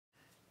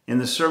In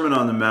the Sermon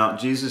on the Mount,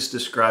 Jesus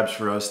describes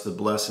for us the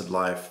blessed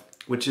life,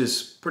 which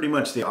is pretty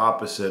much the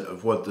opposite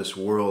of what this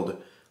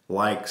world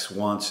likes,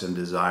 wants, and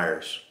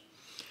desires.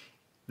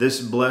 This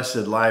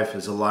blessed life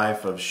is a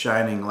life of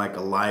shining like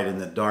a light in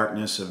the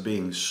darkness, of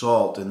being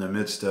salt in the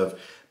midst of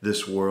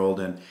this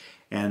world.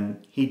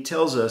 And he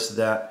tells us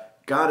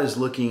that God is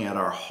looking at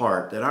our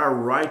heart, that our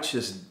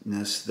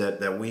righteousness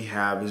that we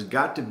have has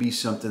got to be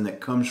something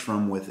that comes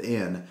from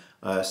within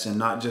us and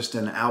not just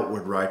an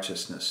outward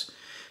righteousness.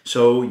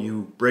 So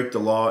you break the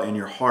law in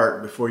your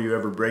heart before you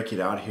ever break it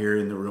out here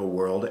in the real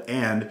world,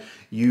 and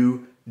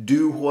you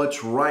do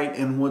what's right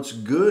and what's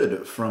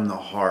good from the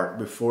heart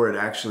before it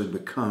actually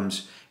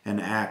becomes an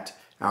act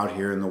out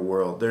here in the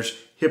world. There's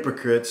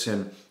hypocrites,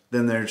 and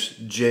then there's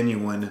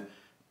genuine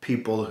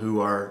people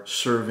who are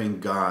serving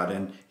God,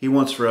 and he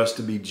wants for us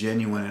to be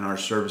genuine in our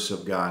service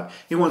of God.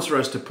 He wants for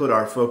us to put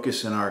our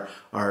focus and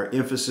our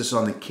emphasis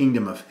on the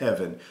kingdom of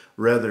heaven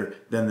rather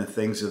than the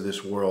things of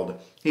this world.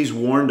 He's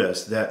warned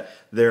us that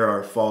there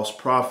are false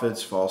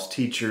prophets, false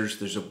teachers.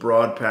 There's a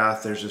broad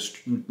path, there's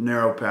a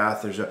narrow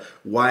path, there's a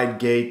wide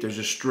gate, there's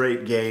a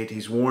straight gate.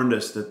 He's warned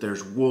us that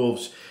there's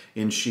wolves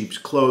in sheep's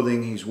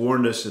clothing. He's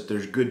warned us that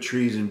there's good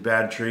trees and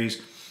bad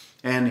trees.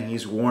 And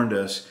he's warned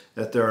us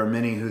that there are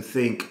many who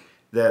think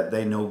that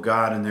they know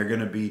God and they're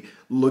going to be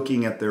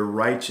looking at their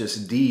righteous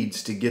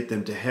deeds to get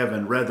them to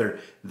heaven rather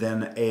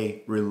than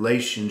a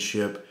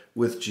relationship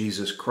with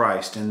Jesus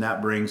Christ. And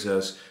that brings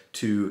us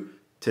to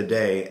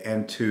today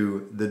and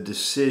to the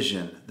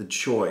decision, the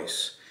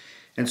choice.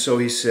 And so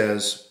he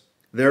says,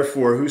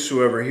 "Therefore,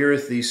 whosoever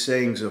heareth these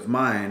sayings of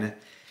mine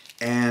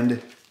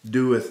and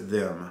doeth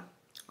them,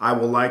 I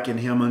will liken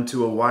him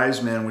unto a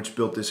wise man which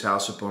built his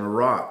house upon a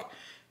rock.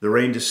 The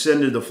rain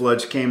descended, the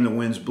floods came, the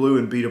winds blew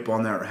and beat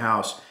upon that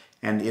house,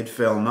 and it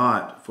fell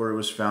not, for it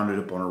was founded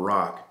upon a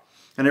rock.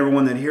 And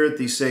everyone that heareth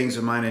these sayings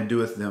of mine and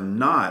doeth them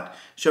not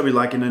shall be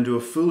likened unto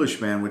a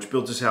foolish man which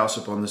built his house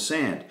upon the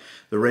sand.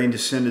 The rain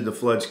descended, the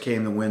floods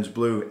came, the winds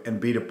blew and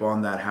beat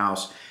upon that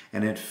house,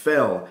 and it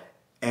fell,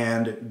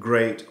 and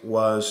great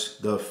was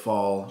the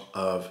fall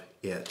of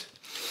it."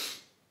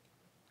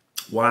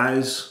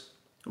 Wise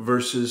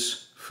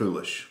versus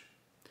foolish.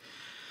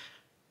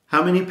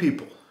 How many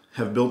people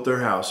have built their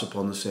house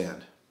upon the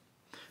sand?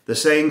 The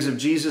sayings of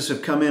Jesus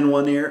have come in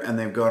one ear and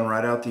they've gone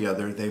right out the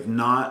other. They've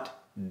not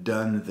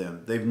done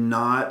them. They've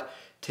not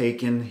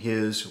taken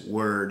his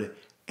word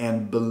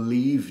and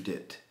believed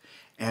it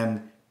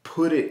and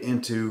put it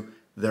into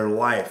their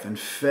life and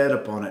fed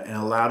upon it and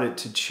allowed it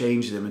to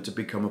change them and to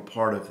become a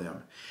part of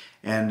them.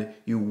 And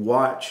you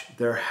watch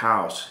their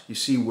house. You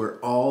see, we're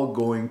all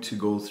going to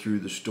go through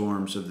the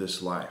storms of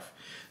this life.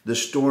 The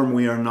storm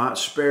we are not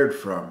spared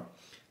from.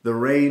 The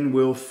rain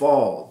will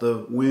fall.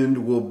 The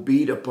wind will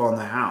beat upon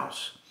the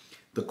house.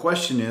 The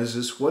question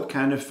is what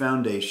kind of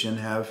foundation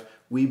have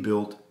we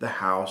built the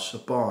house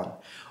upon?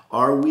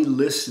 Are we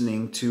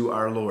listening to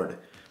our Lord?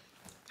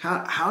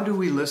 How do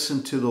we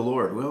listen to the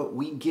Lord? Well,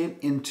 we get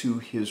into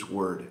his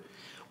word.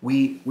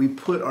 We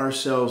put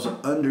ourselves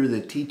under the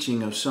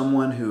teaching of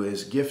someone who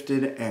is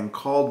gifted and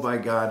called by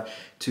God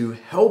to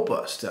help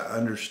us to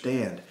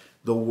understand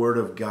the word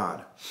of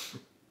God.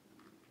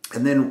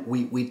 And then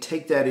we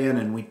take that in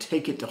and we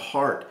take it to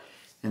heart.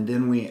 And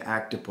then we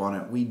act upon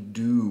it. We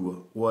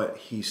do what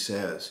he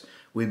says.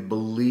 We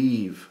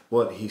believe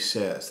what he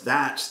says.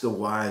 That's the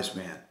wise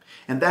man.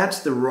 And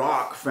that's the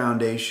rock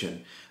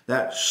foundation.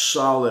 That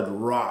solid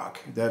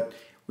rock that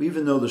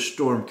even though the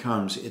storm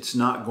comes, it's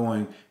not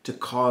going to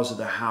cause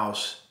the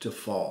house to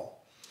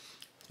fall.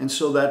 And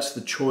so that's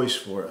the choice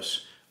for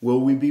us.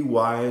 Will we be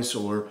wise,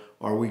 or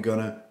are we going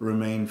to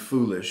remain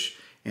foolish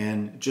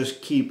and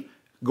just keep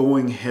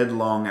going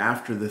headlong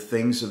after the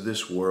things of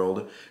this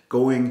world,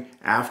 going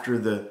after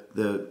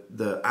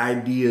the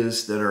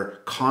ideas that are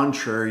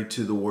contrary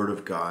to the Word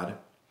of God?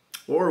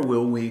 Or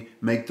will we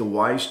make the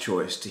wise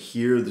choice to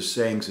hear the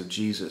sayings of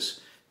Jesus,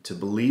 to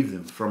believe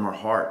them from our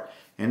heart,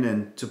 and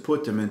then to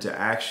put them into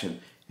action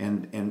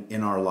and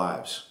in our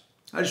lives?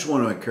 I just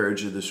want to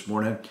encourage you this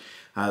morning.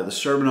 The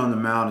Sermon on the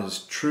Mount is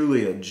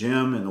truly a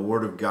gem in the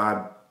Word of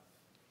God.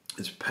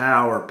 It's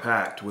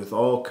power-packed with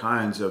all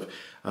kinds of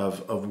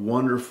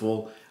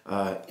wonderful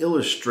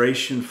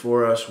illustration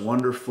for us,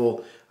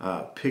 wonderful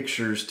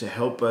pictures to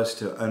help us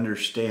to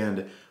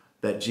understand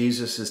that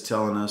Jesus is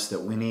telling us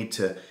that we need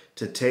to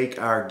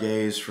take our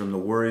gaze from the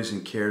worries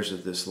and cares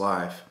of this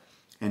life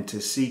and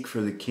to seek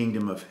for the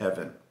kingdom of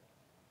heaven,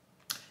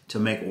 to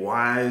make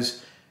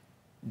wise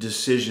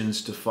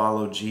decisions to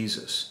follow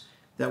Jesus,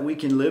 that we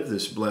can live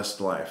this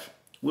blessed life.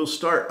 We'll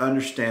start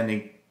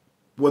understanding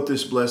what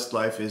this blessed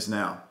life is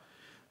now,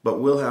 but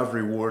we'll have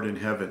reward in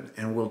heaven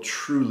and we'll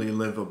truly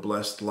live a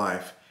blessed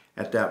life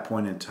at that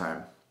point in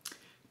time.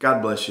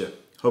 God bless you.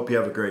 Hope you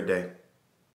have a great day.